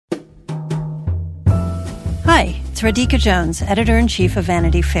It's Radhika Jones, Editor-in-Chief of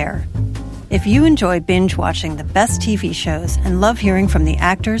Vanity Fair. If you enjoy binge-watching the best TV shows and love hearing from the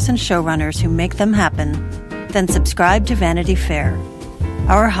actors and showrunners who make them happen, then subscribe to Vanity Fair.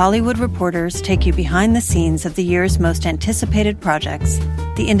 Our Hollywood reporters take you behind the scenes of the year's most anticipated projects,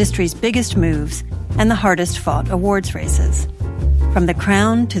 the industry's biggest moves, and the hardest-fought awards races. From The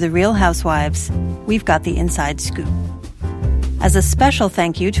Crown to The Real Housewives, we've got the inside scoop. As a special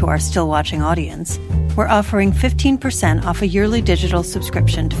thank you to our still-watching audience, we're offering 15% off a yearly digital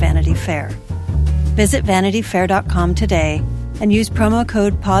subscription to Vanity Fair. Visit vanityfair.com today and use promo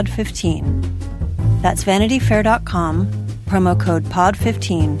code POD15. That's vanityfair.com, promo code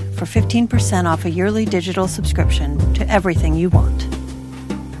POD15 for 15% off a yearly digital subscription to everything you want.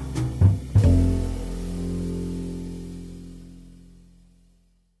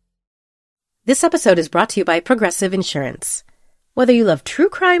 This episode is brought to you by Progressive Insurance. Whether you love true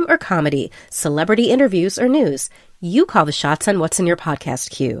crime or comedy, celebrity interviews or news, you call the shots on what's in your podcast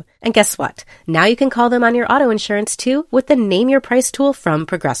queue. And guess what? Now you can call them on your auto insurance too with the Name Your Price tool from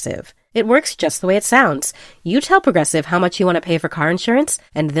Progressive. It works just the way it sounds. You tell Progressive how much you want to pay for car insurance,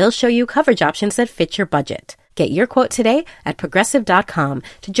 and they'll show you coverage options that fit your budget. Get your quote today at Progressive.com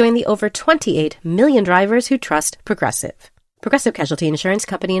to join the over 28 million drivers who trust Progressive. Progressive Casualty Insurance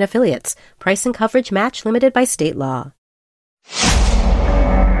Company and Affiliates. Price and coverage match limited by state law.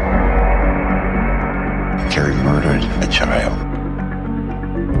 Carrie murdered a child.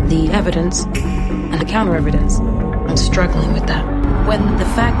 The evidence and the counter-evidence, I'm struggling with that. When the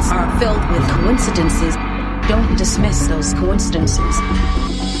facts are filled with coincidences, don't dismiss those coincidences.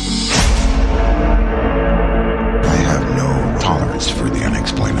 I have no tolerance for the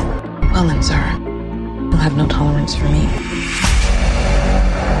unexplainable. Well then, sir, you'll have no tolerance for me.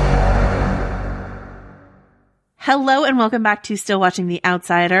 Hello and welcome back to Still Watching The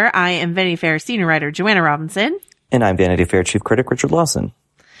Outsider. I am Vanity Fair senior writer Joanna Robinson. And I'm Vanity Fair chief critic Richard Lawson.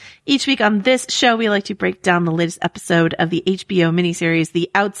 Each week on this show, we like to break down the latest episode of the HBO miniseries The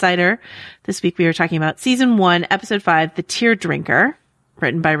Outsider. This week we are talking about Season 1, Episode 5, The Tear Drinker,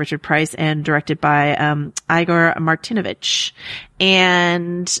 written by Richard Price and directed by Igor Martinovich.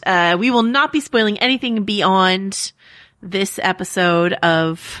 And we will not be spoiling anything beyond this episode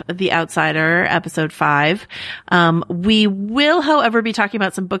of The Outsider, episode 5. We will, however, be talking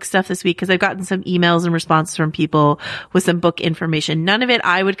about some book stuff this week because I've gotten some emails and responses from people with some book information. None of it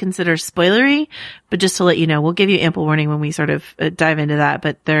I would consider spoilery, but just to let you know, we'll give you ample warning when we sort of dive into that.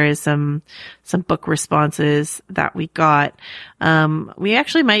 But there is some book responses that we got. We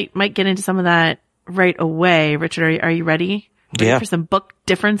actually might get into some of that right away. Richard, are you ready? Yeah. For some book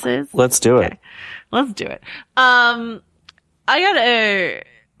differences? Let's do it. Let's do it. I got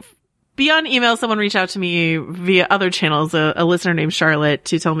beyond email, someone reached out to me via other channels, a listener named Charlotte,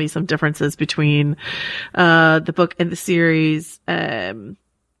 to tell me some differences between the book and the series. And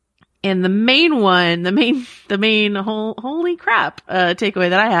the main one, the main holy crap takeaway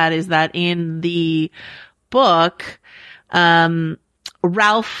that I had is that in the book,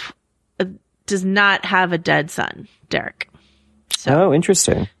 Ralph does not have a dead son, Derek. So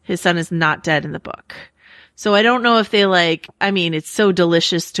interesting. His son is not dead in the book. So I don't know if they it's so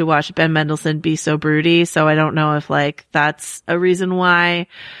delicious to watch Ben Mendelsohn be so broody. So I don't know if that's a reason why,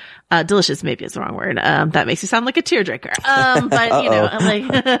 delicious maybe is the wrong word. That makes you sound like a tear drinker. But you know,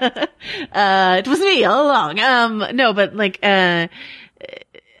 it was me all along. No, but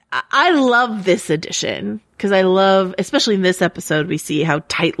I love this edition because I love, especially in this episode, we see how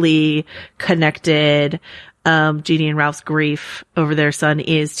tightly connected Jeannie and Ralph's grief over their son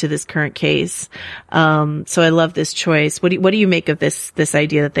is to this current case. So I love this choice. What do you make of this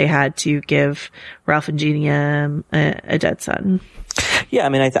idea that they had to give Ralph and Jeannie a dead son? Yeah, I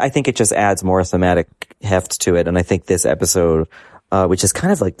mean, I think it just adds more thematic heft to it, and I think this episode, which is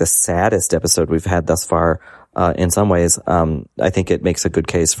kind of like the saddest episode we've had thus far, in some ways, I think it makes a good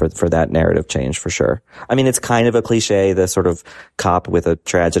case for that narrative change for sure. I mean, it's kind of a cliche, the sort of cop with a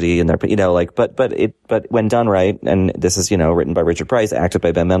tragedy in there, but when done right, and this is, written by Richard Price, acted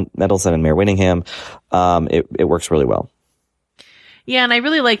by Ben Mendelsohn and Mare Winningham, it works really well. Yeah, and I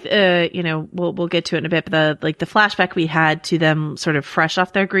really like, we'll get to it in a bit, but the flashback we had to them sort of fresh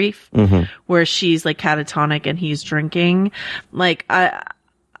off their grief, where she's catatonic and he's drinking.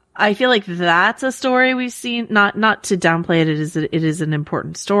 I feel like that's a story we've seen, not to downplay it, it is an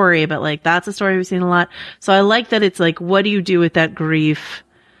important story, but that's a story we've seen a lot. So I like that it's what do you do with that grief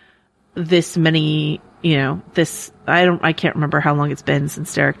this many, I can't remember how long it's been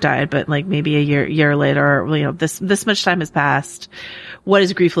since Derek died, but maybe a year later, this much time has passed. What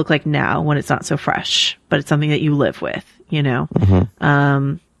does grief look like now when it's not so fresh, but it's something that you live with,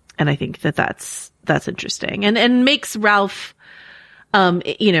 And I think that's that's interesting. And makes Ralph,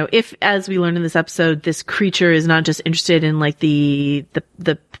 if, as we learned in this episode, this creature is not just interested in like the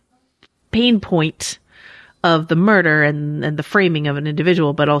pain point of the murder and the framing of an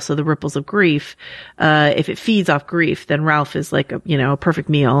individual, but also the ripples of grief. If it feeds off grief, then Ralph is like a perfect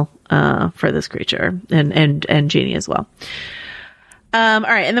meal, for this creature and Jeannie as well. All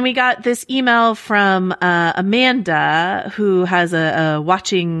right. And then we got this email from, Amanda, who has a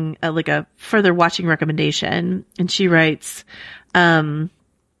further watching recommendation. And she writes, I've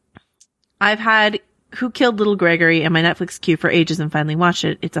had Who Killed Little Gregory in my Netflix queue for ages and finally watched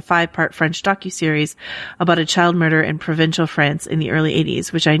it. It's a 5-part French docuseries about a child murder in provincial France in the early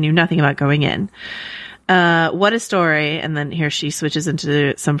 80s, which I knew nothing about going in. What a story. And then here she switches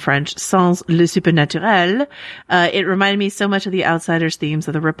into some French. Sans le supernaturel. It reminded me so much of The Outsider's themes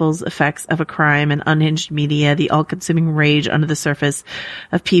of the ripples effects of a crime and unhinged media, the all-consuming rage under the surface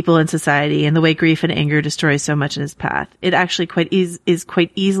of people and society, and the way grief and anger destroys so much in his path. It actually is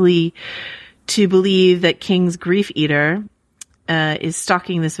quite easily to believe that King's grief eater is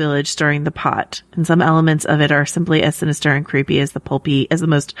stalking this village, stirring the pot, and some elements of it are simply as sinister and creepy as the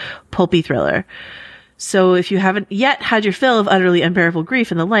most pulpy thriller. So if you haven't yet had your fill of utterly unbearable grief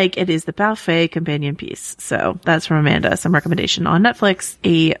and the like, it is the parfait companion piece. So that's from Amanda, some recommendation on Netflix,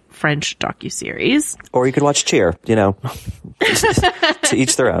 a French docuseries. Or you could watch Cheer, to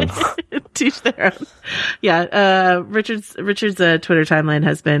each their own. To each their own. Yeah, Richard's Twitter timeline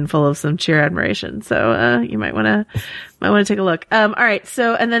has been full of some Cheer admiration. So, you might want to take a look. All right.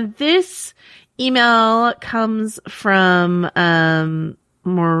 So, and then this email comes from,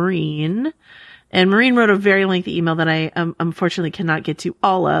 Maureen. And Maureen wrote a very lengthy email that I unfortunately cannot get to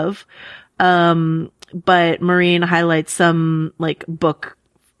all of. But Maureen highlights some like book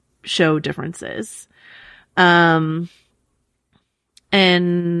show differences. And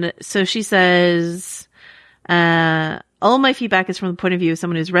so she says, all my feedback is from the point of view of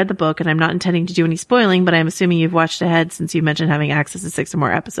someone who's read the book, and I'm not intending to do any spoiling, but I'm assuming you've watched ahead since you mentioned having access to 6 or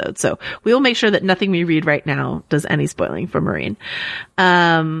more episodes. So we will make sure that nothing we read right now does any spoiling for Maureen.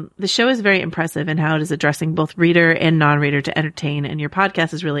 The show is very impressive in how it is addressing both reader and non-reader to entertain, and your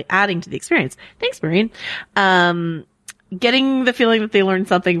podcast is really adding to the experience. Thanks, Maureen. Getting the feeling that they learned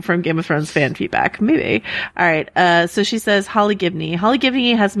something from Game of Thrones fan feedback. Maybe. All right. So she says, Holly Gibney. Holly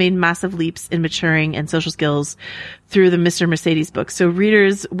Gibney has made massive leaps in maturing and social skills through the Mr. Mercedes book. So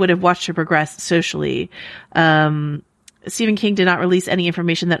readers would have watched her progress socially. Stephen King did not release any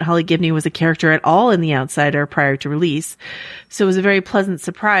information that Holly Gibney was a character at all in The Outsider prior to release. So it was a very pleasant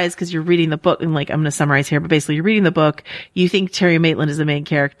surprise because you're reading the book, and like, I'm going to summarize here, but basically you're reading the book, you think Terry Maitland is the main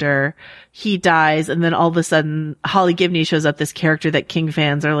character, he dies, and then all of a sudden Holly Gibney shows up, this character that King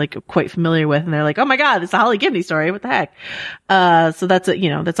fans are like quite familiar with, and they're like, oh my god, it's a Holly Gibney story, what the heck? So that's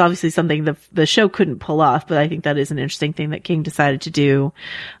that's obviously something the show couldn't pull off, but I think that is an interesting thing that King decided to do,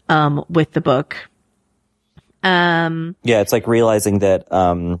 with the book. It's like realizing that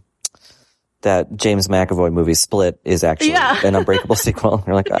that James McAvoy movie Split is actually an Unbreakable sequel.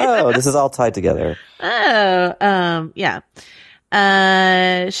 You're like, oh, this is all tied together.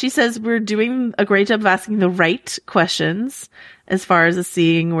 She says we're doing a great job of asking the right questions as far as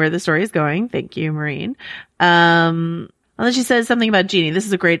seeing where the story is going. Thank you, Maureen. And then she says something about Jeannie. This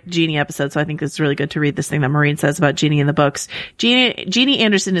is a great Jeannie episode, so I think it's really good to read this thing that Maureen says about Jeannie in the books. Jeannie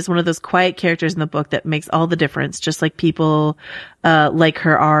Anderson is one of those quiet characters in the book that makes all the difference, just like people like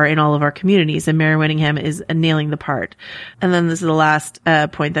her are in all of our communities, and Mary Winningham is nailing the part. And then this is the last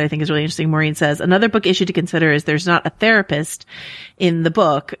point that I think is really interesting. Maureen says, another book issue to consider is there's not a therapist in the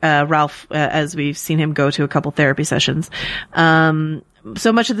book. Ralph, as we've seen him go to a couple therapy sessions.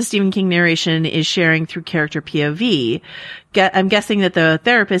 So much of the Stephen King narration is sharing through character POV. I'm guessing that the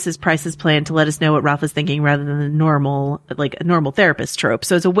therapist is Price's plan to let us know what Ralph is thinking rather than a normal therapist trope.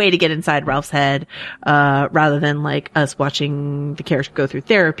 So it's a way to get inside Ralph's head, rather than like us watching the character go through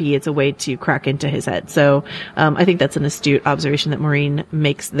therapy. It's a way to crack into his head. So, I think that's an astute observation that Maureen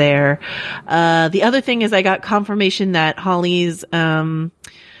makes there. The other thing is I got confirmation that Holly's,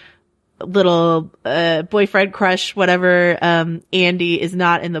 little boyfriend crush whatever Andy is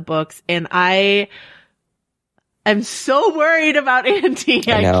not in the books, and I'm so worried about Andy.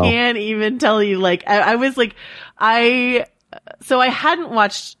 I can't even tell you. Like I was like I hadn't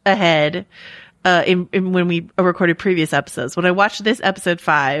watched ahead in when we recorded previous episodes. When I watched this episode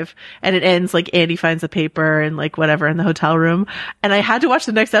 5 and it ends like Andy finds a paper and like whatever in the hotel room, and I had to watch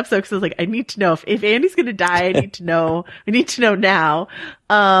the next episode because I was like, I need to know if Andy's gonna die. I need to know now.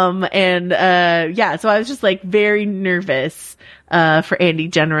 So I was just like very nervous for Andy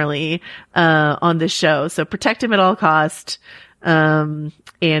generally on this show. So protect him at all cost.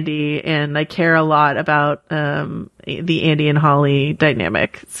 Andy, and I care a lot about the Andy and Holly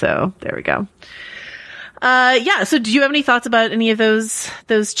dynamic. So there we go. So do you have any thoughts about any of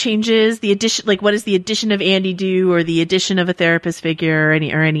those changes? The addition, like what does the addition of Andy do, or the addition of a therapist figure, or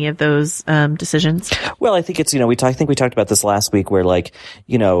any of those decisions? Well, I think it's, I think we talked about this last week where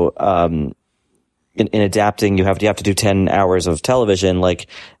in adapting, you have to do 10 hours of television,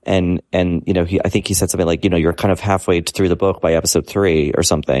 and I think he said something like, you're kind of halfway through the book by episode 3 or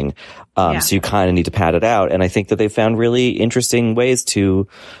something. So you kind of need to pad it out. And I think that they found really interesting ways to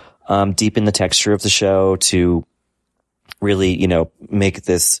deepen the texture of the show, to really, make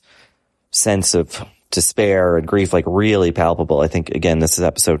this sense of despair and grief really palpable. I think, again, this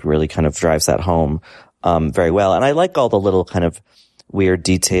episode really kind of drives that home very well. And I like all the little kind of weird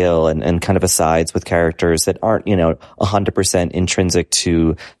detail and kind of asides with characters that aren't 100% intrinsic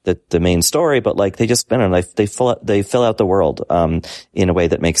to the main story, but they just, I don't know, they fill out the world in a way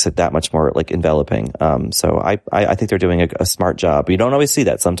that makes it that much more enveloping. So I think they're doing a smart job. You don't always see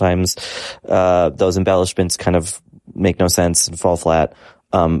that. Sometimes those embellishments kind of make no sense and fall flat.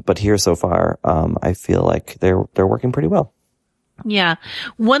 But here so far, I feel like they're working pretty well. Yeah.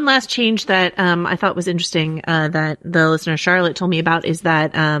 One last change that I thought was interesting that the listener Charlotte told me about is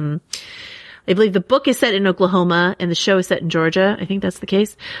that I believe the book is set in Oklahoma and the show is set in Georgia. I think that's the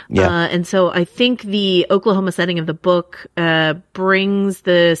case. Yeah. And so I think the Oklahoma setting of the book brings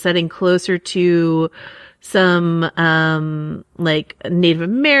the setting closer to some Native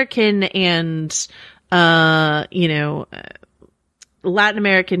American and Latin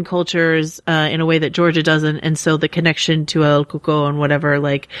American cultures in a way that Georgia doesn't, and so the connection to El Cuco and whatever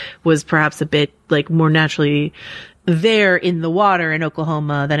was perhaps a bit more naturally there in the water in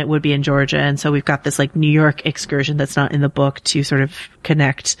Oklahoma than it would be in Georgia. And so we've got this New York excursion that's not in the book to sort of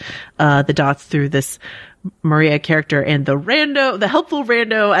connect the dots through this Maria character and the helpful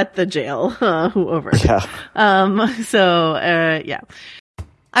rando at the jail who over. Yeah. Yeah.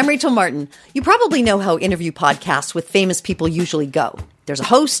 I'm Rachel Martin. You probably know how interview podcasts with famous people usually go. There's a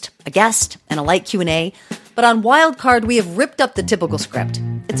host, a guest, and a light Q&A. But on Wildcard, we have ripped up the typical script.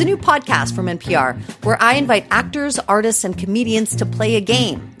 It's a new podcast from NPR where I invite actors, artists, and comedians to play a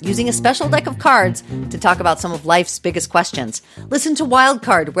game using a special deck of cards to talk about some of life's biggest questions. Listen to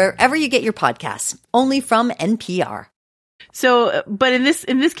Wildcard wherever you get your podcasts, only from NPR. So, but in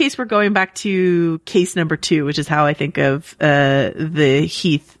this case, we're going back to case number 2, which is how I think of the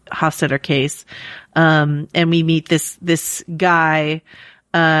Heath Hofstetter case. And we meet this guy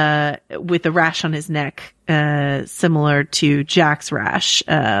with a rash on his neck, similar to Jack's rash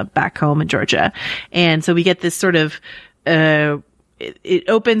back home in Georgia. And so we get this sort of it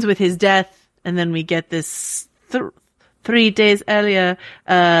opens with his death, and then we get this 3 days earlier,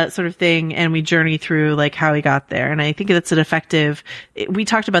 sort of thing. And we journey through how he got there. And I think that's an effective, we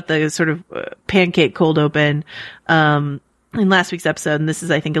talked about the sort of pancake cold open, in last week's episode. And this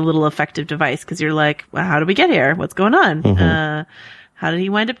is, I think, a little effective device. 'Cause you're well, how did we get here? What's going on? Mm-hmm. How did he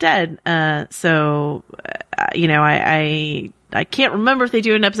wind up dead? I can't remember if they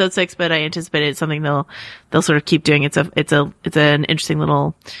do it in episode 6, but I anticipate it's something they'll sort of keep doing. It's an interesting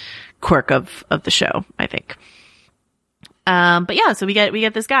little quirk of the show, I think. But yeah, so we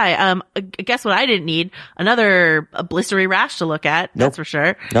get this guy. Guess what I didn't need? Another blistery rash to look at. Nope. That's for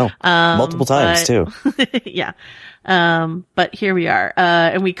sure. No. Multiple times too. Yeah. But here we are.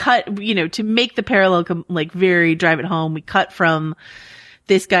 And we cut, to make the parallel, very drive it home. We cut from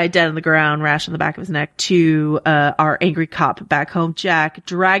this guy dead on the ground, rash on the back of his neck, to, our angry cop back home, Jack,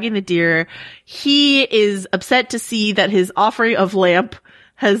 dragging the deer. He is upset to see that his offering of lamp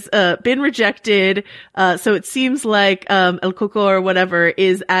has been rejected. So it seems like El Coco or whatever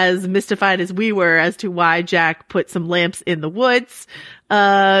is as mystified as we were as to why Jack put some lamps in the woods.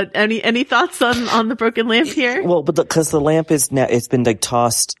 Any thoughts on the broken lamp here? Well, but because the lamp is now, it's been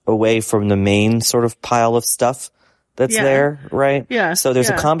tossed away from the main sort of pile of stuff that's there, right? Yeah. So there's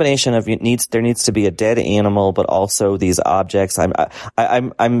a combination of there needs to be a dead animal, but also these objects.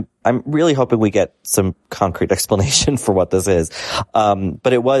 I'm really hoping we get some concrete explanation for what this is.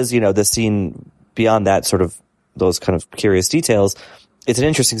 But it was, the scene beyond that sort of those kind of curious details. It's an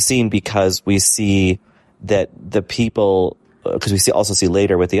interesting scene because we see that the people, because we also see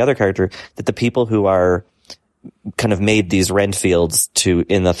later with the other character that the people who are kind of made these rent fields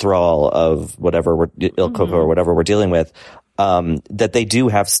in the thrall of whatever Il Coco or whatever we're dealing with, that they do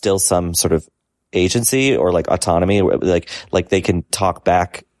have still some sort of agency or autonomy, like they can talk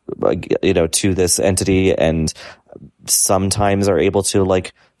back, to this entity and sometimes are able to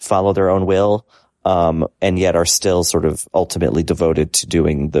follow their own will, and yet are still sort of ultimately devoted to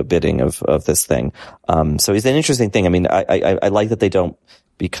doing the bidding of this thing. So it's an interesting thing. I mean, I like that they don't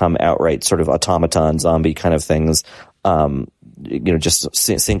become outright sort of automaton zombie kind of things. Just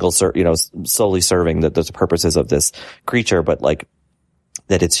solely serving the purposes of this creature, but like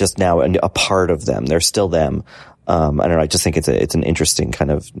that it's just now a part of them. They're still them. I don't know. I just think it's an interesting kind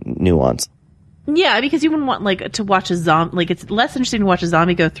of nuance. Yeah, because you wouldn't want like to watch a zombie. Like it's less interesting to watch a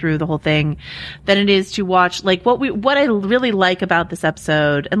zombie go through the whole thing than it is to watch like what I really like about this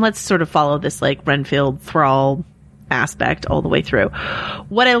episode. And let's sort of follow this like Renfield thrall aspect all the way through.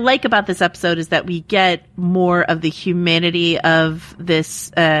 What I like about this episode is that we get more of the humanity of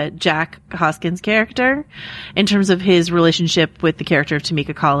this Jack Hoskins character in terms of his relationship with the character of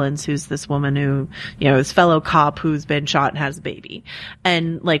Tamika Collins, who's this woman who, his fellow cop who's been shot and has a baby.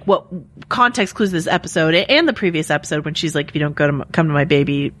 And like what context clues this episode and the previous episode when she's like, if you don't come to my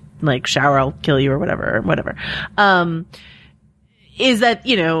baby, like shower, I'll kill you or whatever, is that,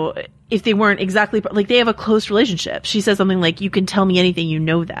 if they weren't exactly, like, they have a close relationship. She says something like, you can tell me anything, you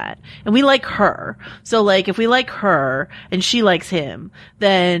know that. And we like her. So, like, if we like her and she likes him,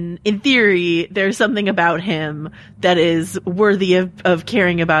 then in theory, there's something about him that is worthy of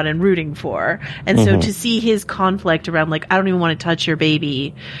caring about and rooting for. And so to see his conflict around, like, I don't even want to touch your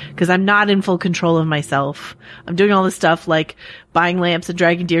baby because I'm not in full control of myself. I'm doing all this stuff, like, buying lamps and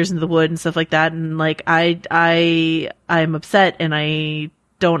dragging deers into the wood and stuff like that. And, like, I'm upset and I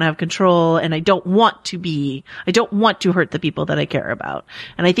don't have control and I don't want to hurt the people that I care about.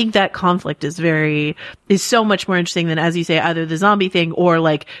 And I think that conflict is so much more interesting than, as you say, either the zombie thing or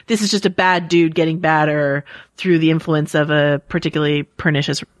like, this is just a bad dude getting badder through the influence of a particularly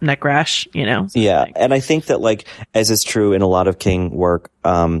pernicious neck rash, Yeah. And I think that like, as is true in a lot of King work,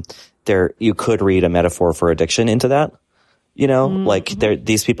 you could read a metaphor for addiction into that. Like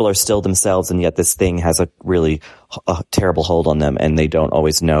these people are still themselves, and yet this thing has a really terrible hold on them, and they don't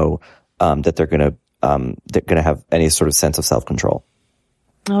always know that they're gonna have any sort of sense of self-control.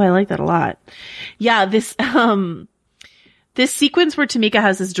 Oh, I like that a lot. Yeah, this sequence where Tamika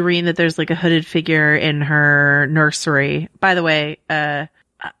has this dream that there's like a hooded figure in her nursery. By the way,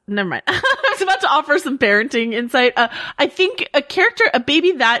 never mind. I was about to offer some parenting insight. I think a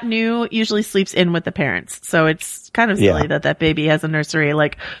baby that new usually sleeps in with the parents. So it's kind of silly that baby has a nursery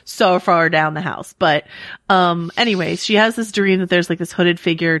like so far down the house. But, anyways, she has this dream that there's like this hooded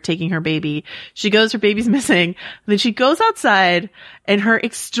figure taking her baby. She goes, her baby's missing. And then she goes outside and her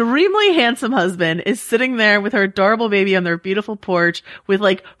extremely handsome husband is sitting there with her adorable baby on their beautiful porch with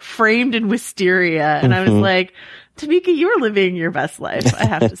like framed in wisteria. And I was like, Tamika, you are living your best life, I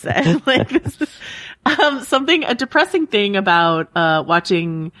have to say. Like, this is, a depressing thing about,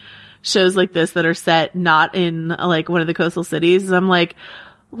 watching shows like this that are set not in, like, one of the coastal cities is I'm like,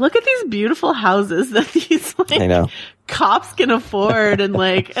 look at these beautiful houses that these, like, cops can afford. And,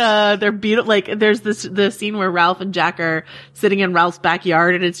 like, they're beautiful. Like, there's the scene where Ralph and Jack are sitting in Ralph's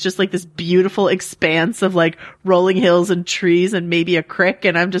backyard and it's just, like, this beautiful expanse of, like, rolling hills and trees and maybe a creek.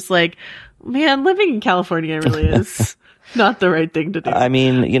 And I'm just like, man, living in California really is not the right thing to do. I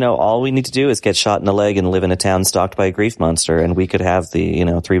mean, all we need to do is get shot in the leg and live in a town stalked by a grief monster, and we could have the,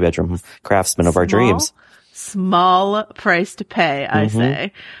 3-bedroom craftsman of our dreams. Small price to pay, I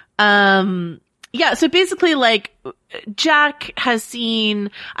say. Yeah, so basically, like, Jack has seen,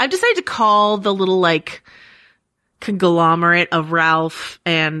 I've decided to call the little, like, conglomerate of Ralph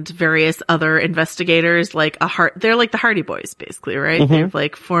and various other investigators like they're like the Hardy Boys basically, right? They've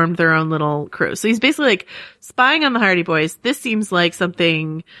like formed their own little crew. So he's basically like spying on the Hardy Boys. This seems like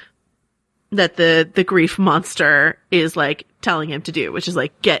something that the grief monster is like telling him to do, which is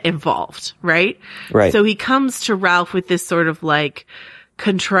like get involved, right? Right. So he comes to Ralph with this sort of like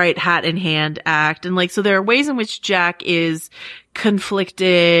contrite hat in hand act. And like, so there are ways in which Jack is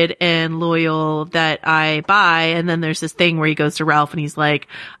conflicted and loyal that I buy. And then there's this thing where he goes to Ralph and he's like,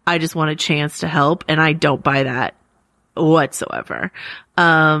 I just want a chance to help. And I don't buy that whatsoever.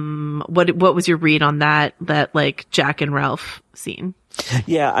 What was your read on that like Jack and Ralph scene?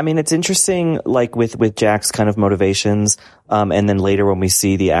 Yeah, I mean, it's interesting, like with Jack's kind of motivations. And then later when we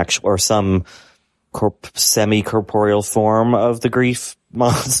see the actual or some semi-corporeal form of the grief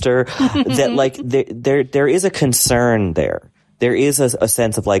monster, that like there is a concern there. There is a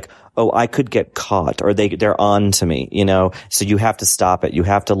sense of like, oh, I could get caught, or they're on to me, so you have to stop it. You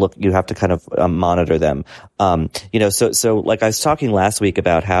have to look, you have to kind of monitor them. So like I was talking last week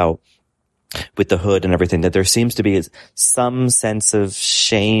about how with the hood and everything, that there seems to be some sense of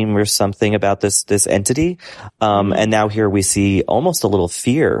shame or something about this entity. And now here we see almost a little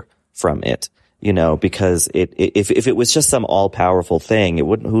fear from it. Because if it was just some all-powerful thing, it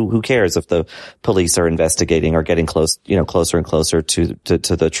wouldn't, who cares if the police are investigating or getting closer and closer to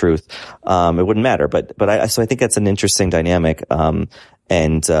the truth. It wouldn't matter. So I think that's an interesting dynamic.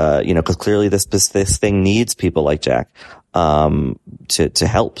 And, cause clearly this thing needs people like Jack, to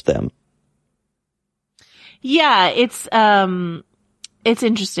help them. Yeah, it's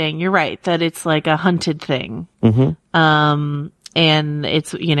interesting. You're right that it's like a hunted thing. Mm-hmm. And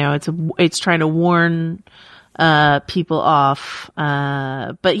it's trying to warn, people off.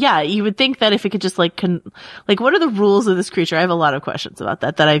 But yeah, you would think that if it could just what are the rules of this creature? I have a lot of questions about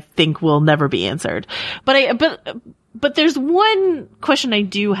that I think will never be answered. But there's one question I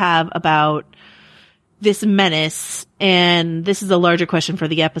do have about this menace, and this is a larger question for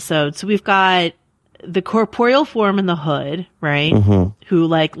the episode. So we've got the corporeal form in the hood, right? Mm-hmm. Who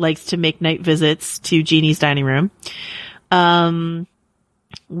likes to make night visits to Jeannie's dining room.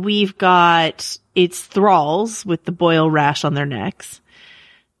 We've got its thralls with the boil rash on their necks.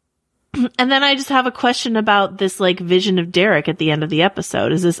 And then I just have a question about this vision of Derek at the end of the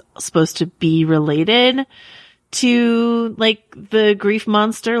episode. Is this supposed to be related to the grief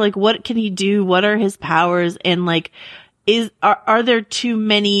monster? What can he do? What are his powers? And are there too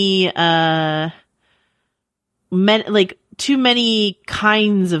many too many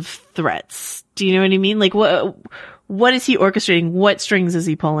kinds of threats? Do you know what I mean? What is he orchestrating? What strings is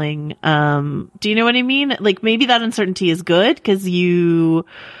he pulling? Do you know what I mean? Maybe that uncertainty is good because you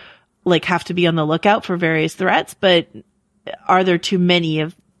have to be on the lookout for various threats, but are there too many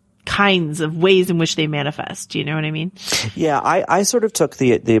of kinds of ways in which they manifest? Do you know what I mean? Yeah, I sort of took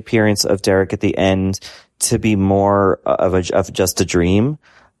the appearance of Derek at the end to be more of just a dream,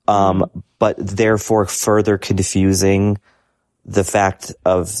 but therefore further confusing the fact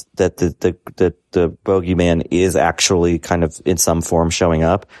of that the bogeyman is actually kind of in some form showing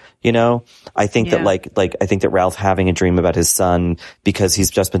up. I think that I think that Ralph having a dream about his son because he's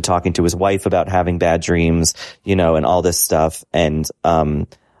just been talking to his wife about having bad dreams, and all this stuff. And,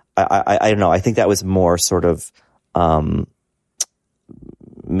 I don't know. I think that was more sort of,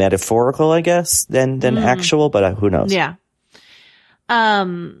 metaphorical, I guess, than actual, but who knows? Yeah.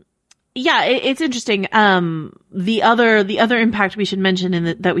 Yeah, it's interesting. The other impact we should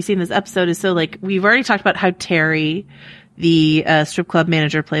mention that we see in this episode is we've already talked about how Terry, the strip club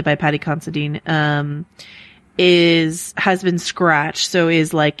manager played by Patty Considine, has been scratched, so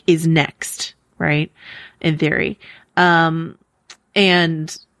is next, right? In theory. And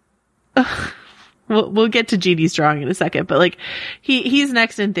we'll get to Jeannie's drawing in a second, but he's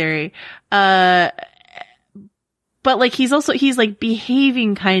next in theory. But he's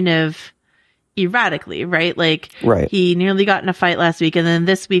behaving kind of erratically, right? Right. He nearly got in a fight last week, and then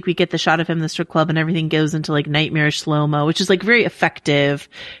this week we get the shot of him in the strip club and everything goes into nightmarish slow-mo, which is very effective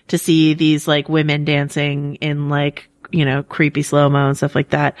to see these women dancing in creepy slow-mo and stuff like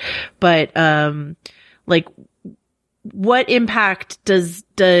that. But what impact does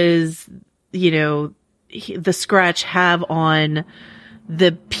the scratch have on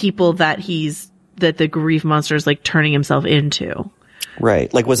the people that the grief monster is turning himself into?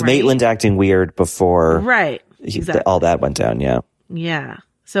 Right. Was Maitland acting weird before right. Exactly. all that went down? Yeah. Yeah.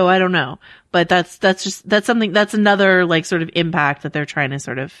 So I don't know, but that's another sort of impact that they're trying to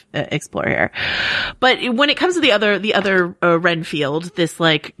sort of explore here. But when it comes to the other Renfield, this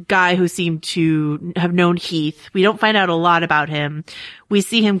guy who seemed to have known Heath, we don't find out a lot about him. We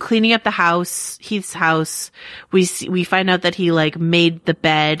see him cleaning up the house, Heath's house. We find out that he made the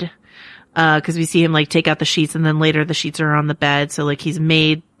bed. Cause we see him take out the sheets and then later the sheets are on the bed. So he's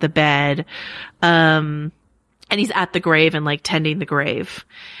made the bed. And he's at the grave and tending the grave.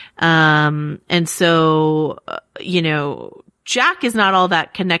 And so, Jack is not all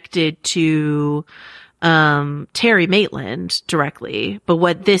that connected to, Terry Maitland directly. But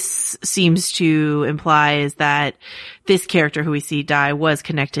what this seems to imply is that this character who we see die was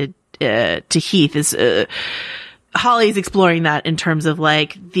connected, to Heath Holly's exploring that in terms of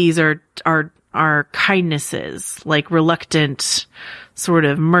these are kindnesses, reluctant sort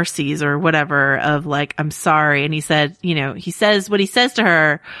of mercies or whatever of I'm sorry. And he said, he says what he says to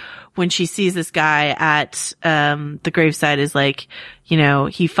her when she sees this guy at, the graveside is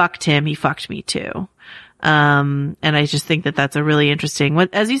he fucked him. He fucked me too. And I just think that that's a really interesting,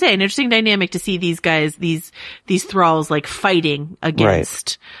 as you say, an interesting dynamic to see these guys, these thralls fighting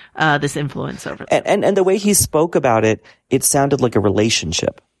against, this influence over them. And the way he spoke about it, it sounded like a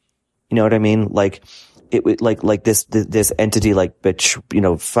relationship. You know what I mean? It like this entity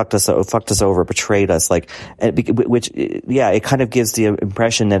fucked us over, betrayed us, it kind of gives the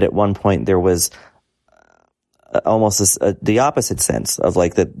impression that at one point there was almost the opposite sense of I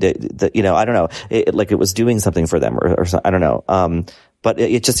don't know, it was doing something for them or I don't know. But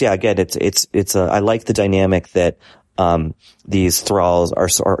it just, again, it's I like the dynamic that, these thralls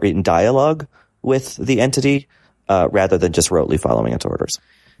are in dialogue with the entity, rather than just rotely following its orders.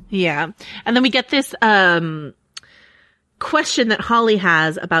 Yeah. And then we get this question that Holly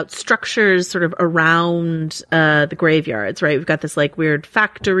has about structures sort of around the graveyards, right? We've got this like weird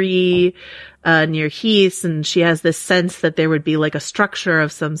factory near Heath's, and she has this sense that there would be like a structure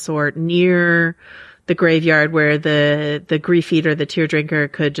of some sort near the graveyard where the grief eater, the tear drinker,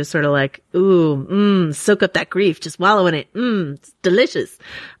 could just sort of like, soak up that grief, just wallow in it. It's delicious.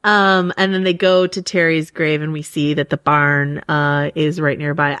 And then they go to Terry's grave and we see that the barn is right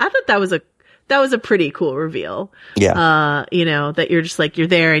nearby. I thought that was a pretty cool reveal. Yeah. That you're just like, you're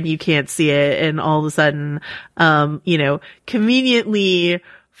there and you can't see it. And all of a sudden, conveniently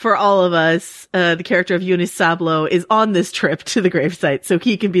for all of us, the character of Eunice Sablo is on this trip to the gravesite. So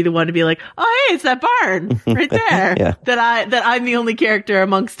he can be the one to be like, oh, hey, it's that barn right there. Yeah. That I'm the only character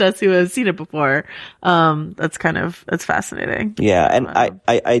amongst us who has seen it before. That's fascinating. Yeah. And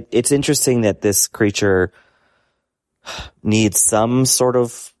I it's interesting that this creature needs some sort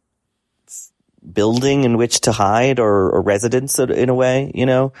of building in which to hide or residence in a way,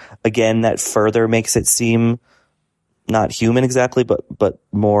 again, that further makes it seem not human exactly, but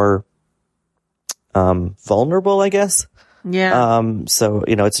more, vulnerable, I guess. Yeah. So,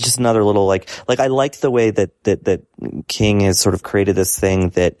 it's just another little, like I like the way that King has sort of created this thing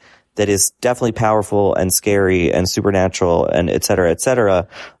that is definitely powerful and scary and supernatural and et cetera,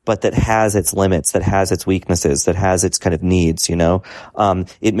 but that has its limits, that has its weaknesses, that has its kind of needs, it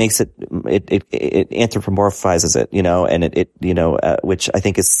makes it anthropomorphizes it, and it which I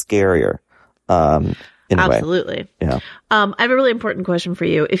think is scarier, in a way. Absolutely. Yeah. I have a really important question for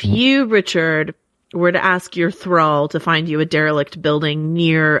you. If you, Richard, were to ask your thrall to find you a derelict building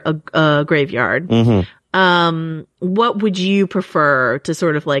near a graveyard, what would you prefer to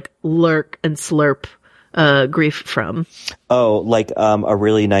sort of like lurk and slurp grief from? Oh, like a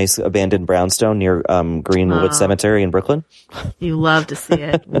really nice abandoned brownstone near Greenwood Cemetery in Brooklyn. You love to see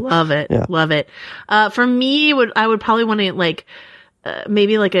it. Love it. Yeah. Love it. For me, I would probably want to like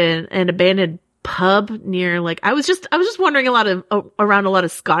maybe like an abandoned pub near like I was just wondering around a lot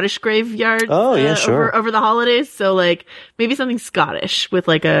of Scottish graveyards. Oh yeah, sure. Over the holidays, so like maybe something Scottish with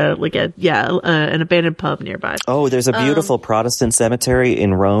an abandoned pub nearby. Oh, there's a beautiful Protestant cemetery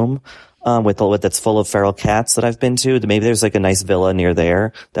in Rome that's full of feral cats that I've been to. Maybe there's like a nice villa near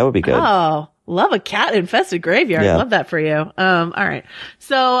there. That would be good. Oh, love a cat infested graveyard. Yeah. Love that for you. All right.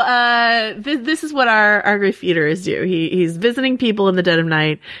 So, this is what our grief eater is do. He's visiting people in the dead of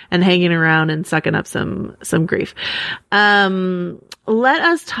night and hanging around and sucking up some grief. Let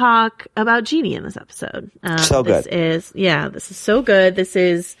us talk about Jeannie in this episode. So good. This is so good. This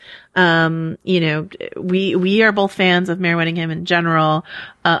is, we are both fans of Mare Winningham in general.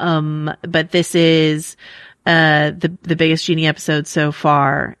 But this is, the biggest Jeannie episode so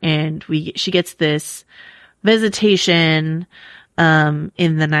far. And she gets this visitation, in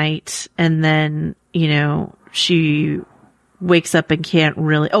the night. And then, she wakes up and can't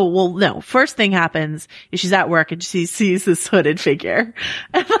really, first thing happens is she's at work and she sees this hooded figure.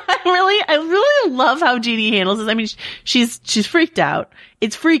 And I really love how Jeannie handles this. I mean, she's freaked out.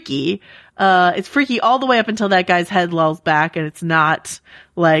 It's freaky. It's freaky all the way up until that guy's head lolls back and it's not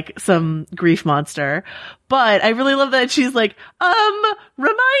like some grief monster. But I really love that she's like,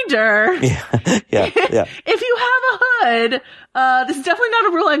 reminder. Yeah. If you have a hood, this is definitely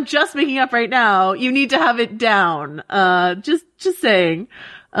not a rule I'm just making up right now. You need to have it down. Just saying.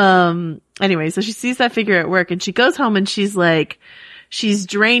 Anyway, so she sees that figure at work and she goes home and she's like, she's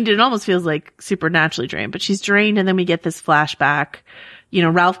drained. It almost feels like supernaturally drained, but she's drained. And then we get this flashback.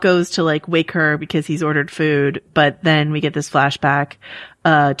 Ralph goes to like wake her because he's ordered food, but then we get this flashback,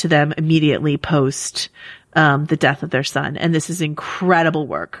 to them immediately post, the death of their son. And this is incredible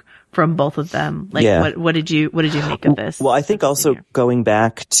work from both of them. Like, yeah. What did you make of this? Well, I think also going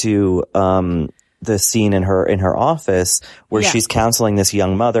back to, the scene in her office where she's counseling this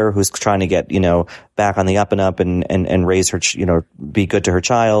young mother who's trying to get, back on the up and up and raise her, be good to her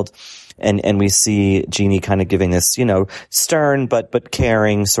child. And we see Jeannie kind of giving this, stern, but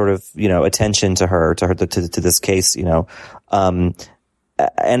caring sort of, attention to this case, and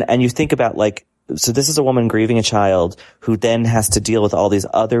you think about like, so this is a woman grieving a child who then has to deal with all these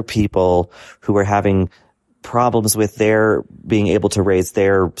other people who are having problems with their being able to raise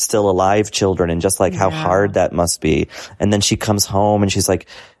their still alive children and just like how hard that must be. And then she comes home and she's like,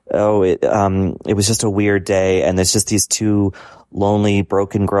 oh, it was just a weird day. And there's just these two lonely,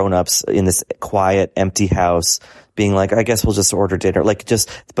 broken grown-ups in this quiet, empty house being like, I guess we'll just order dinner. Like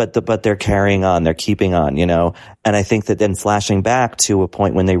but they're carrying on, they're keeping on, And I think that then flashing back to a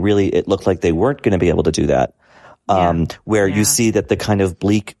point when it looked like they weren't going to be able to do that. where you see that the kind of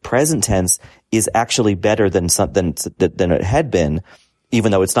bleak present tense is actually better than it had been,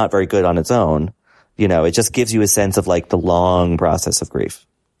 even though it's not very good on its own. You know, it just gives you a sense of like the long process of grief.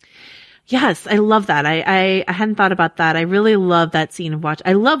 Yes, I love that. I hadn't thought about that. I really love that scene of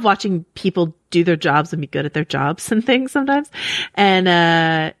I love watching people do their jobs and be good at their jobs and things sometimes.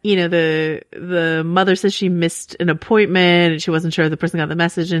 And, you know, the mother says she missed an appointment and she wasn't sure the person got the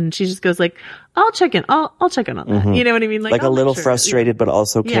message, and she just goes like, I'll check in. I'll check in on that. You know what I mean? Like a little frustrated, but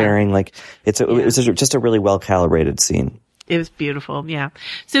also caring. Like it was just a really well calibrated scene. It was beautiful. Yeah.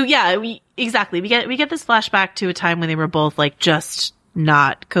 So yeah, we get this flashback to a time when they were both like just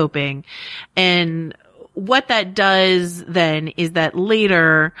not coping. And what that does then is that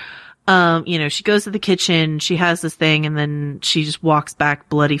later, you know, she goes to the kitchen, she has this thing, and then she just walks back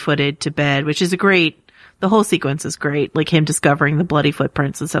bloody footed to bed, which is the whole sequence is great. Like him discovering the bloody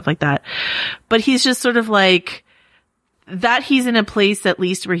footprints and stuff like that. But he's just sort of like that. He's in a place at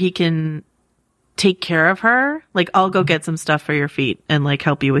least where he can take care of her. Like, I'll go get some stuff for your feet and like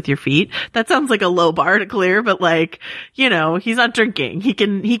help you with your feet. That sounds like a low bar to clear, but like, you know, he's not drinking. He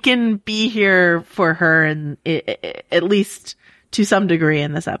can be here for her, and at least to some degree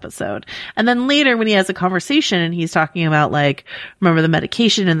in this episode. And then later when he has a conversation and he's talking about like, remember the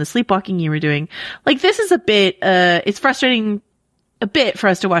medication and the sleepwalking you were doing? Like, this is a bit, it's frustrating a bit for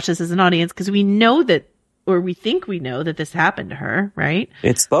us to watch this as an audience, because we know that, or we think we know that this happened to her, right?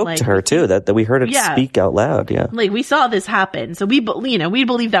 It spoke to her too, that we heard it speak out loud. Yeah. Like, we saw this happen. So we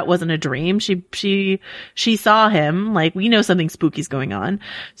believe that wasn't a dream. She saw him. Like, we know something spooky's going on.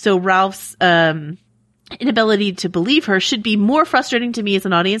 So Ralph's, inability to believe her should be more frustrating to me as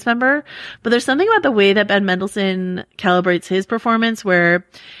an audience member. But there's something about the way that Ben Mendelsohn calibrates his performance where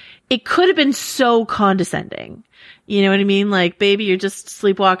it could have been so condescending. You know what I mean? Like, baby, you're just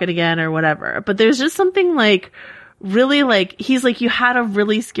sleepwalking again or whatever. But there's just something like really like, he's like, you had a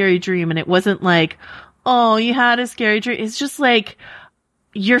really scary dream. And it wasn't like, oh, you had a scary dream. It's just like,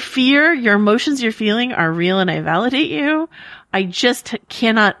 your fear, your emotions you're feeling are real and I validate you. I just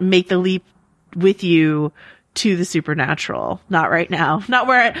cannot make the leap with you to the supernatural. Not right now.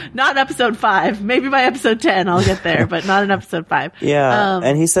 Not episode 5. Maybe by episode 10 I'll get there, but not in episode 5. Yeah.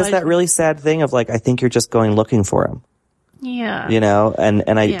 And he says that really sad thing of like, I think you're just going looking for him. Yeah. You know,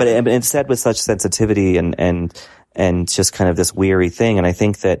 but it's said with such sensitivity and just kind of this weary thing. And I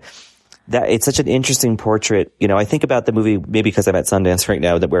think that it's such an interesting portrait. You know, I think about the movie, maybe because I'm at Sundance right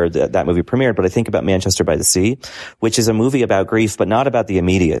now, where that movie premiered, but I think about Manchester by the Sea, which is a movie about grief, but not about the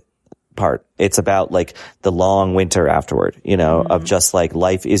immediate part. It's about like the long winter afterward, you know, of just like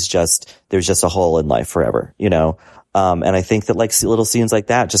life is just, there's just a hole in life forever, you know. And I think that like little scenes like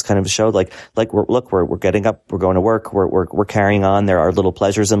that just kind of show like we're getting up, we're going to work, we're carrying on. There are little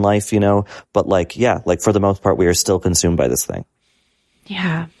pleasures in life, you know, but like, yeah, like for the most part, we are still consumed by this thing.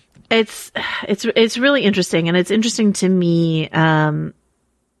 Yeah. It's really interesting. And it's interesting to me.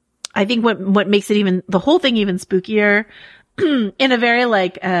 I think what makes it the whole thing even spookier in a very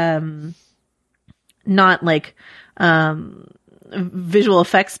like, not like, visual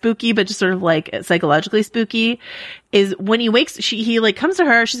effects spooky, but just sort of like psychologically spooky, is when he wakes, he like comes to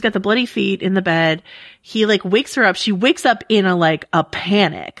her, she's got the bloody feet in the bed. He like wakes her up. She wakes up in a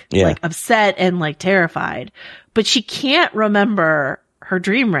panic, like upset and like terrified, but she can't remember her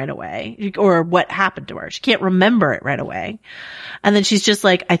dream right away or what happened to her. She can't remember it right away. And then she's just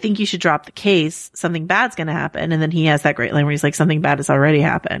like, I think you should drop the case. Something bad's going to happen. And then he has that great line where he's like, something bad has already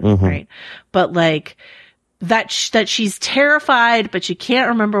happened. Right. But like that she's terrified, but she can't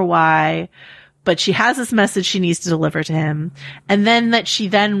remember why, but she has this message she needs to deliver to him. And then that she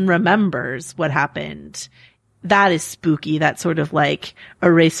then remembers what happened. That is spooky. That sort of like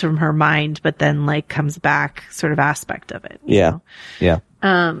erased from her mind, but then like comes back sort of aspect of it. Yeah. Know?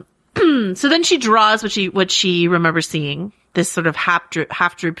 Yeah. So then she draws what she remembers seeing, this sort of half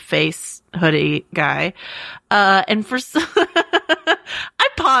droop face hoodie guy. And for, I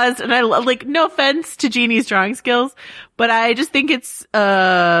paused and I like, no offense to Jeannie's drawing skills, but I just think it's,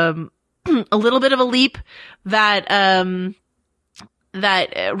 a little bit of a leap that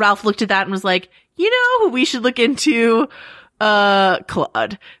Ralph looked at that and was like, you know who we should look into?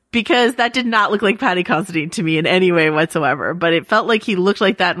 Claude. Because that did not look like Patty Considine to me in any way whatsoever. But it felt like he looked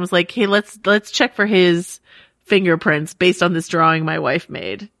like that and was like, hey, let's check for his fingerprints based on this drawing my wife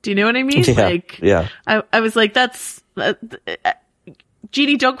made. Do you know what I mean? Yeah, like, yeah. I was like,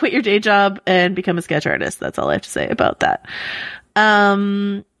 Jeannie, don't quit your day job and become a sketch artist. That's all I have to say about that.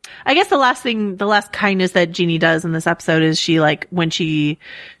 I guess the last kindness that Jeannie does in this episode is she like, when she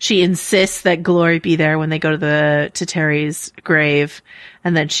insists that Glory be there when they go to Terry's grave,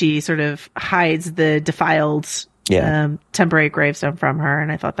 and then she sort of hides the defiled temporary gravestone from her.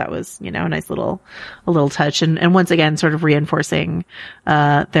 And I thought that was, a nice little touch. And once again, sort of reinforcing,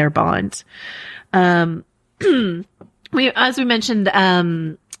 their bond. As we mentioned,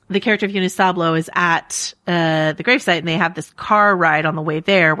 the character of Eunice Sablo is at the gravesite, and they have this car ride on the way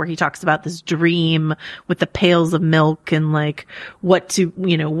there where he talks about this dream with the pails of milk and like what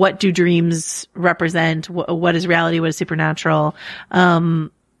do dreams represent? What is reality? What is supernatural?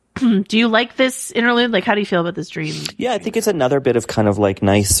 Do you like this interlude? Like, how do you feel about this dream? Yeah, I think it's another bit of kind of like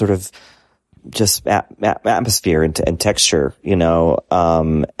nice sort of just atmosphere and texture,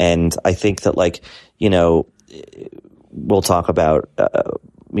 and I think that like, we'll talk about,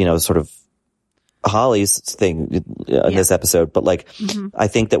 sort of Holly's thing in this episode, but like, I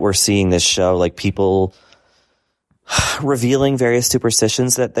think that we're seeing this show, like people revealing various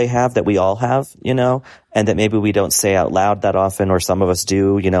superstitions that they have, that we all have, and that maybe we don't say out loud that often, or some of us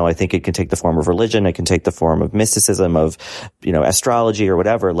do, I think it can take the form of religion. It can take the form of mysticism, of, astrology or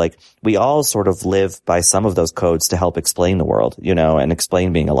whatever. Like we all sort of live by some of those codes to help explain the world, and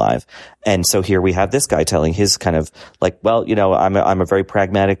explain being alive. And so here we have this guy telling his kind of like, well, I'm a very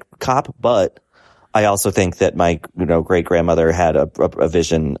pragmatic cop, but I also think that my, great grandmother had a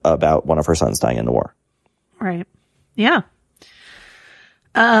vision about one of her sons dying in the war. Right. Yeah.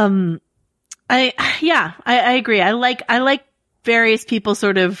 I agree. I like various people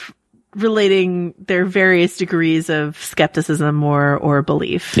sort of relating their various degrees of skepticism or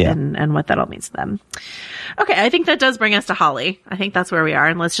belief and what that all means to them. Okay. I think that does bring us to Holly. I think that's where we are.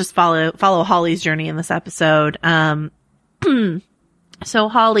 And let's just follow Holly's journey in this episode. So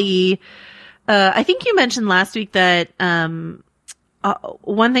Holly, I think you mentioned last week that,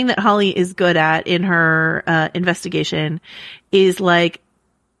 one thing that Holly is good at in her investigation is like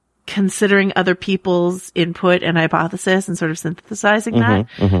considering other people's input and hypothesis and sort of synthesizing that.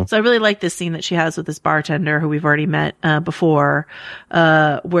 So I really like this scene that she has with this bartender who we've already met before,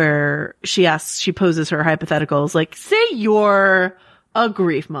 where she poses her hypotheticals like, say you're a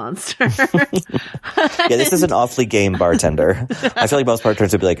grief monster. This is an awfully game bartender. I feel like most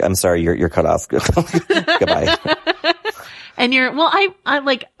bartenders would be like, I'm sorry, you're cut off. Goodbye. And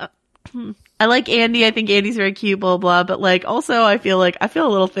I like Andy. I think Andy's very cute, blah, blah. But like, also I feel a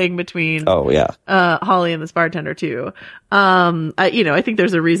little thing between, Holly and this bartender too. I think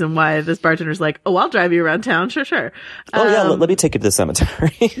there's a reason why this bartender's like, oh, I'll drive you around town. Sure. Let me take you to the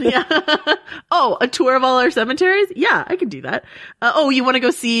cemetery. Oh, a tour of all our cemeteries? Yeah, I can do that. You want to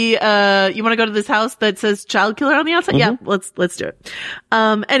go see, you want to go to this house that says child killer on the outside? Yeah, let's do it.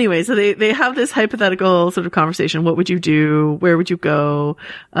 Anyway, so they have this hypothetical sort of conversation. What would you do? Where would you go?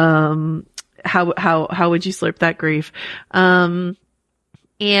 How would you slurp that grief?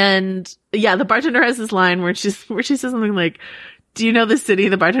 And yeah, the bartender has this line where she says something like, do you know the city?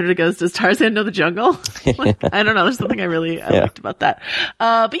 The bartender goes, does Tarzan know the jungle? Like, I don't know. There's something I liked about that.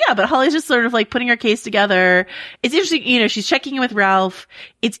 But Holly's just sort of like putting her case together. It's interesting. She's checking in with Ralph.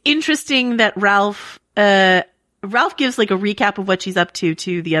 It's interesting that Ralph gives like a recap of what she's up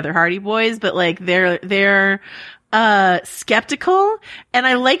to the other Hardy boys, but like they're skeptical. And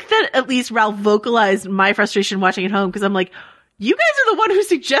I like that at least Ralph vocalized my frustration watching at home, because I'm like, you guys are the one who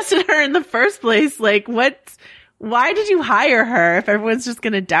suggested her in the first place. Like, why did you hire her if everyone's just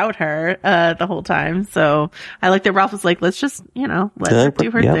going to doubt her, the whole time? So I like that Ralph was like, let's just, let her do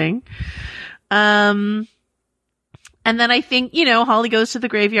her thing. And then I think, Holly goes to the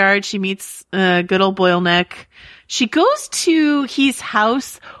graveyard. She meets, good old Boilneck. She goes to his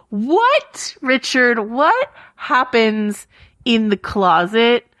house. Richard, what happens in the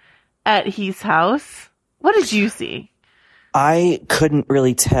closet at his house? What did you see? I couldn't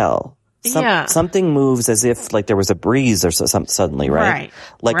really tell. Something moves as if like there was a breeze or something suddenly, right?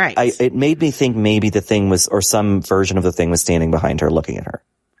 It made me think maybe the thing was, or some version of the thing was standing behind her looking at her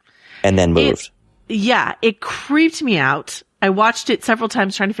and then moved. It creeped me out. I watched it several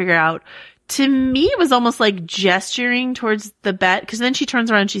times trying to figure out. To me, it was almost like gesturing towards the bed, because then she turns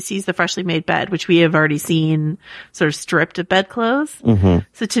around and she sees the freshly made bed, which we have already seen sort of stripped of bedclothes.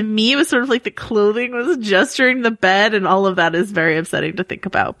 So to me, it was sort of like the clothing was gesturing the bed, and all of that is very upsetting to think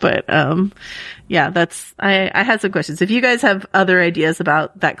about. But I had some questions. If you guys have other ideas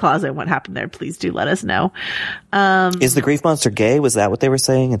about that closet and what happened there, please do let us know. Is the grief monster gay? Was that what they were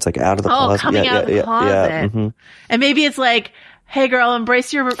saying? It's like out of the closet. Coming out of the closet. And maybe it's like, hey girl,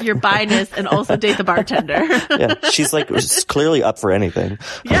 embrace your bi-ness and also date the bartender. She's like, she's clearly up for anything.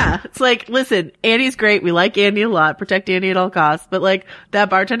 It's like, listen, Andy's great. We like Andy a lot. Protect Andy at all costs. But like, that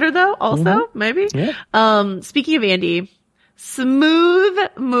bartender though, also, maybe? Yeah. Speaking of Andy, smooth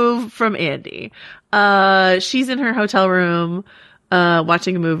move from Andy. She's in her hotel room.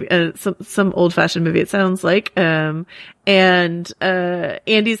 watching a movie, some old fashioned movie, it sounds like. And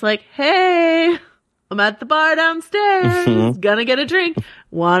Andy's like, hey, I'm at the bar downstairs, gonna get a drink.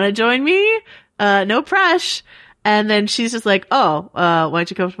 Wanna join me? No press. And then she's just like, oh, why don't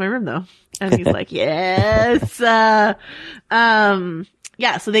you come to my room though? And he's like, yes.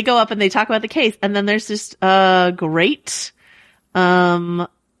 Yeah, so they go up and they talk about the case. And then there's this, great, learning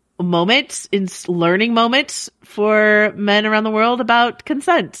moment for men around the world about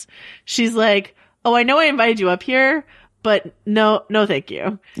consent. She's like, oh, I know I invited you up here, but no, thank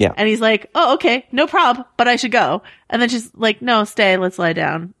you. Yeah. And he's like, oh, okay, no prob, but I should go. And then she's like, no, stay, let's lie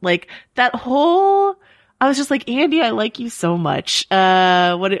down. Like that whole, I was just like, Andy, I like you so much.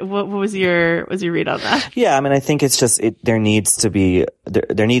 What was your read on that? Yeah, I mean, I think it's just there needs to be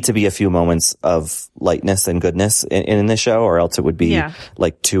a few moments of lightness and goodness in the show, or else it would be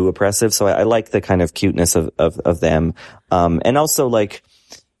like too oppressive. So I like the kind of cuteness of them, and also like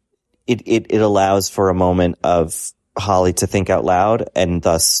it allows for a moment of Holly to think out loud, and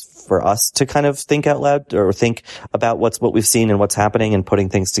thus for us to kind of think out loud or think about what we've seen and what's happening and putting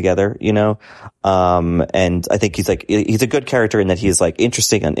things together, you know? And I think he's a good character in that he's like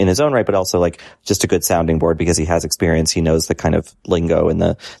interesting in his own right, but also like just a good sounding board because he has experience. He knows the kind of lingo and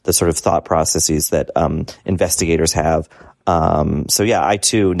the sort of thought processes that, investigators have. So yeah, I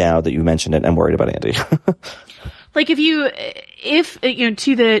too, now that you mentioned it, I'm worried about Andy. Like if you know,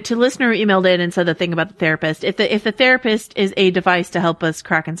 to listener who emailed in and said the thing about the therapist, if the therapist is a device to help us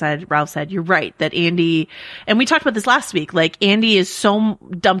crack inside Ralph's head, you're right that Andy, and we talked about this last week, like Andy is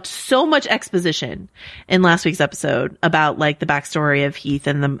dumped so much exposition in last week's episode about like the backstory of Heath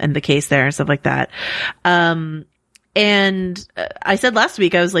and the case there and stuff like that. And I said last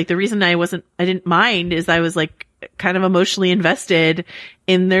week, I was like, the reason I didn't mind is I was like, kind of emotionally invested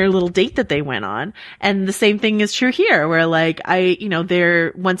in their little date that they went on. And the same thing is true here, where like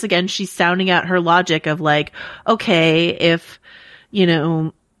they're once again, she's sounding out her logic of like, okay, if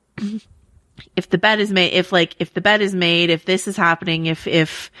the bet is made, if this is happening,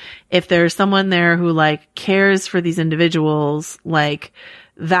 if there's someone there who like cares for these individuals, like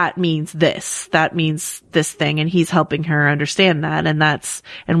that means this thing. And he's helping her understand that.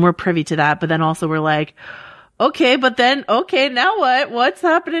 And we're privy to that. But then also we're like, okay, now what? What's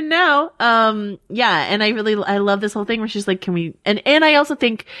happening now? Yeah, and I love this whole thing where she's like, can we, and I also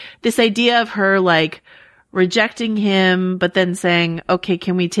think this idea of her like rejecting him, but then saying, okay,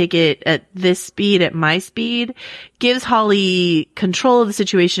 can we take it at this speed, at my speed, gives Holly control of the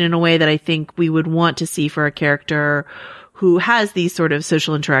situation in a way that I think we would want to see for a character who has these sort of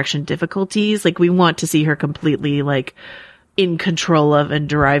social interaction difficulties. Like we want to see her completely like in control of and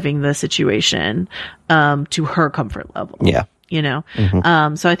driving the situation, to her comfort level. Yeah. You know?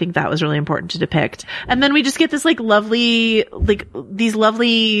 Mm-hmm. So I think that was really important to depict. And then we just get this the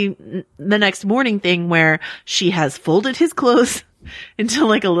next morning thing where she has folded his clothes into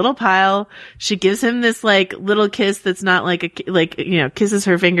like a little pile. She gives him this like little kiss that's not kisses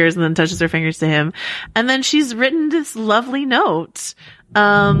her fingers and then touches her fingers to him. And then she's written this lovely note,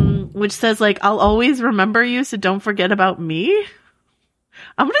 which says like, I'll always remember you, so don't forget about me.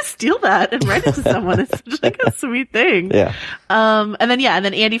 I'm going to steal that and write it to someone. It's such like a sweet thing. Yeah. And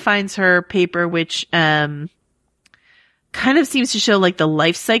then Andy finds her paper, which, kind of seems to show like the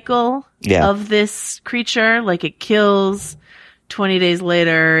life cycle of this creature. Like it kills, 20 days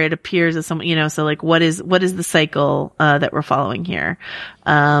later, it appears as someone, so like what is the cycle, that we're following here?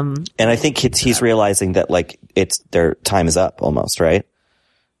 And I think he's realizing that like their time is up almost, right?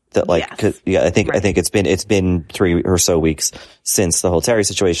 That like, I think it's been 3 or so weeks since the whole Terry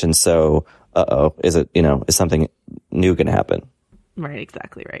situation. So, is something new going to happen? Right.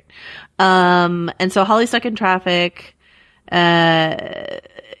 Exactly. Right. And so Holly's stuck in traffic. This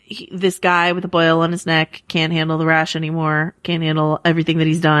guy with a boil on his neck can't handle the rash anymore, can't handle everything that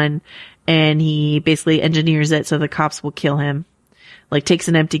he's done. And he basically engineers it so the cops will kill him. Like takes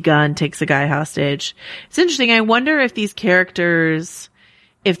an empty gun, takes a guy hostage. It's interesting. I wonder if these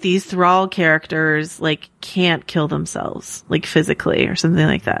thrall characters, like, can't kill themselves, like, physically or something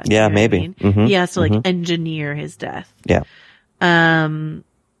like that. Yeah, maybe. I mean? Mm-hmm. He has to, like, engineer his death. Yeah. And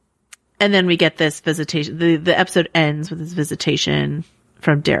then we get this visitation. The episode ends with this visitation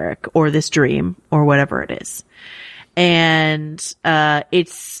from Derek, or this dream, or whatever it is. And, I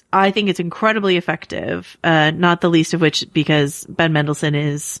think it's incredibly effective, not the least of which because Ben Mendelsohn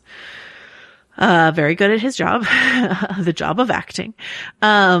is, very good at his job, the job of acting.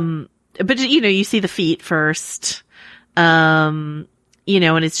 But you see the feet first, and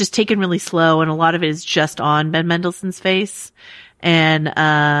it's just taken really slow. And a lot of it is just on Ben Mendelsohn's face. And,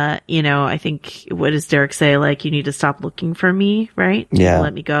 I think, what does Derek say? Like, you need to stop looking for me, right? Yeah.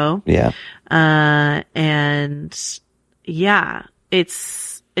 Let me go. Yeah. And yeah,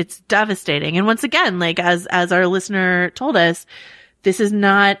 it's devastating. And once again, like, as our listener told us, this is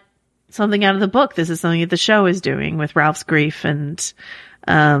not something out of the book. This is something that the show is doing with Ralph's grief and,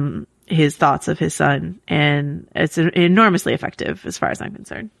 his thoughts of his son. And it's enormously effective as far as I'm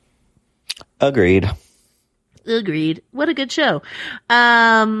concerned. Agreed. What a good show.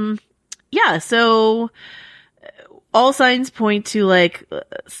 So all signs point to like,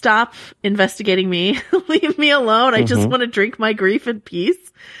 stop investigating me. Leave me alone. I just want to drink my grief in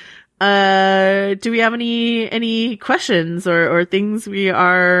peace. Do we have any questions or things we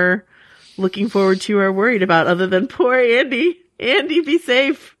are looking forward to or worried about other than poor Andy? Andy, be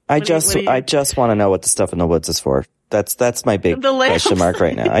safe. I just want to know what the stuff in the woods is for. That's my big question mark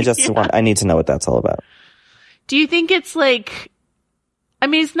right now. I need to know what that's all about. Do you think it's like, I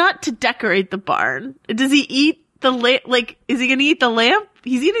mean, it's not to decorate the barn. Does he eat the lamp? Like, is he going to eat the lamp?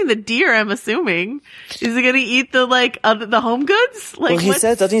 He's eating the deer, I'm assuming. Is he going to eat the, like, the home goods? Like, well,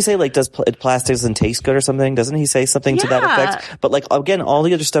 doesn't he say, like, plastic doesn't taste good or something? Doesn't he say something to that effect? But, like, again, all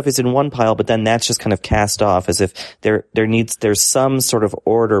the other stuff is in one pile, but then that's just kind of cast off as if there's some sort of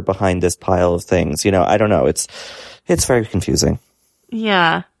order behind this pile of things. You know, I don't know. It's very confusing.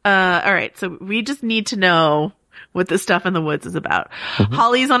 Yeah. All right. So we just need to know what the stuff in the woods is about.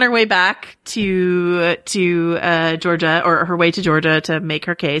 Holly's on her way back to Georgia, or her way to Georgia to make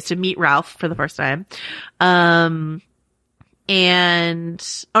her case, to meet Ralph for the first time. They've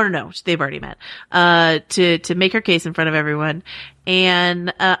already met, to make her case in front of everyone.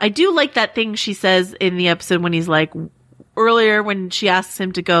 And, I do like that thing she says in the episode when he's like, earlier when she asks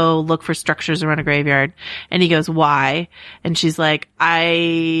him to go look for structures around a graveyard, and he goes, why? And she's like,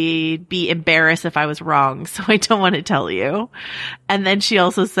 I'd be embarrassed if I was wrong, so I don't want to tell you. And then she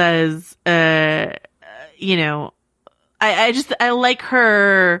also says, I like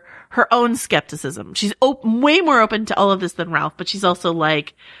her own skepticism. She's way more open to all of this than Ralph, but she's also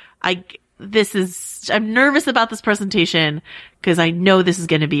like, I'm nervous about this presentation because I know this is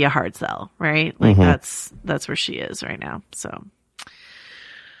going to be a hard sell, right? Like that's where she is right now. So,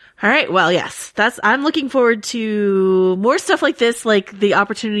 all right. Well, yes, I'm looking forward to more stuff like this, like the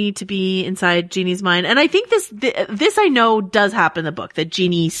opportunity to be inside Jeannie's mind. And I think this I know does happen in the book, that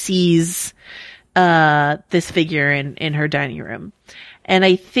Jeannie sees, this figure in her dining room. And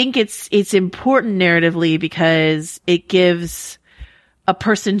I think it's important narratively because it gives a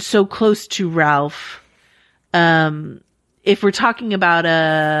person so close to Ralph, if we're talking about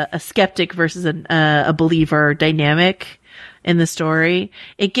a skeptic versus a believer dynamic in the story,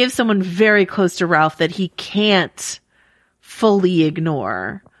 it gives someone very close to Ralph that he can't fully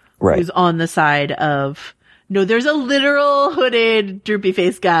ignore, right, who's on the side of, no, there's a literal hooded, droopy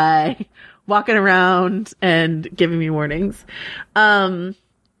faced guy walking around and giving me warnings. I'd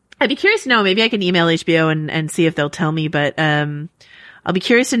be curious to know, maybe I can email HBO and see if they'll tell me, but I'll be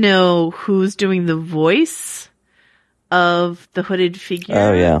curious to know who's doing the voice of the hooded figure.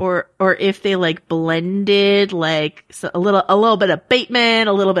 Oh, yeah. Or if they like blended like a little bit of Bateman,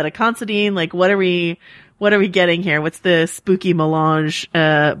 a little bit of Considine. Like, what are we getting here? What's the spooky melange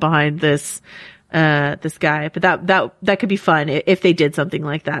behind this guy? But that could be fun if they did something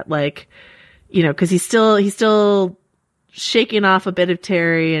like that. Like, cause he's still shaking off a bit of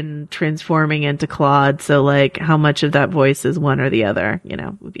Terry and transforming into Claude. So like, how much of that voice is one or the other,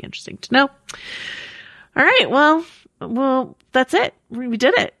 would be interesting to know. All right. Well, that's it. We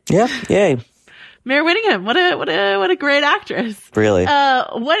did it. Yeah. Yay. Mare Winningham. What a great actress. Really.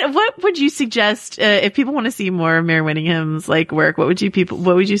 What would you suggest, if people want to see more of Mare Winningham's like work, what would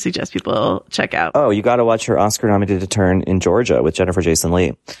you suggest people check out? Oh, you got to watch her Oscar nominated turn in Georgia with Jennifer Jason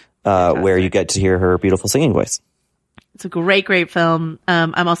Leigh, where you get to hear her beautiful singing voice. It's a great, great film.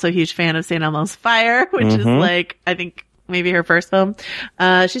 I'm also a huge fan of St. Elmo's Fire, which is like, I think maybe her first film.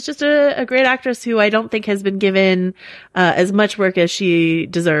 She's just a great actress who I don't think has been given, as much work as she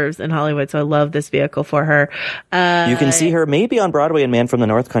deserves in Hollywood. So I love this vehicle for her. You can see her maybe on Broadway in Man from the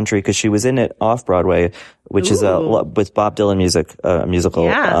North Country, because she was in it off Broadway, which is with Bob Dylan musical.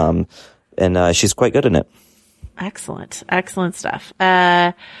 Yeah. And she's quite good in it. Excellent. Excellent stuff.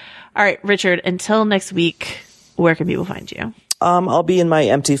 All right, Richard, until next week, where can people find you? I'll be in my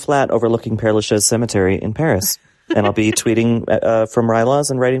empty flat overlooking Père Lachaise Cemetery in Paris. And I'll be tweeting from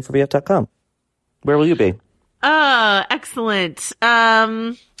Rylaws and writing for VF.com. Where will you be? Excellent.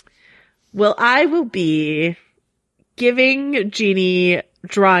 Well, I will be giving Jeannie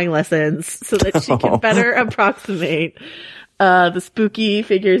drawing lessons so that she can better approximate the spooky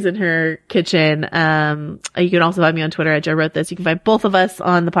figures in her kitchen. You can also find me on Twitter at Joe Wrote This. You can find both of us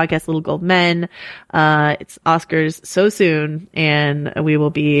on the podcast Little Gold Men. It's Oscars so soon, and we will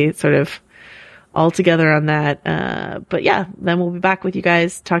be sort of all together on that. But yeah, then we'll be back with you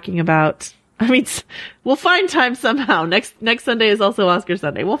guys talking about, we'll find time somehow. Next Sunday is also Oscar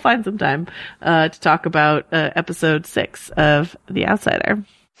Sunday. We'll find some time, to talk about, episode 6 of The Outsider.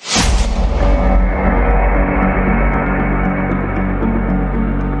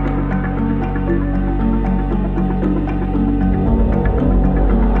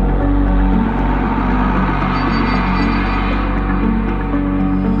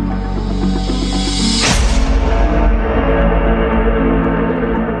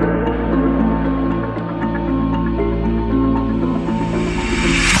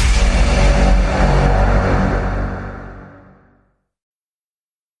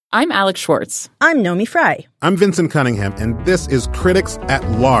 I'm Alex Schwartz. I'm Nomi Fry. I'm Vincent Cunningham, and this is Critics at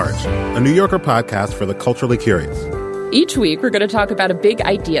Large, a New Yorker podcast for the culturally curious. Each week, we're going to talk about a big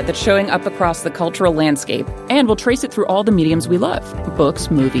idea that's showing up across the cultural landscape, and we'll trace it through all the mediums we love. Books,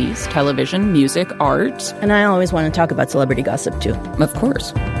 movies, television, music, art. And I always want to talk about celebrity gossip, too. Of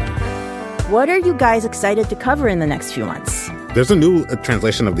course. What are you guys excited to cover in the next few months? There's a new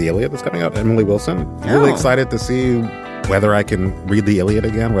translation of the Iliad that's coming out, Emily Wilson. Really excited to see whether I can read the Iliad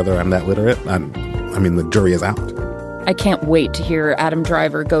again, whether I'm that literate. The jury is out. I can't wait to hear Adam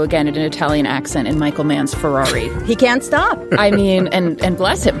Driver go again in an Italian accent in Michael Mann's Ferrari. He can't stop. And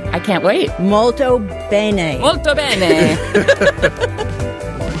bless him. I can't wait. Molto bene. Molto bene.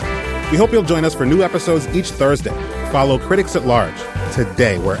 We hope you'll join us for new episodes each Thursday. Follow Critics at Large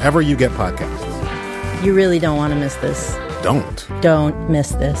today, wherever you get podcasts. You really don't want to miss this. Don't miss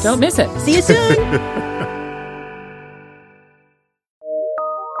this. Don't miss it. See you soon.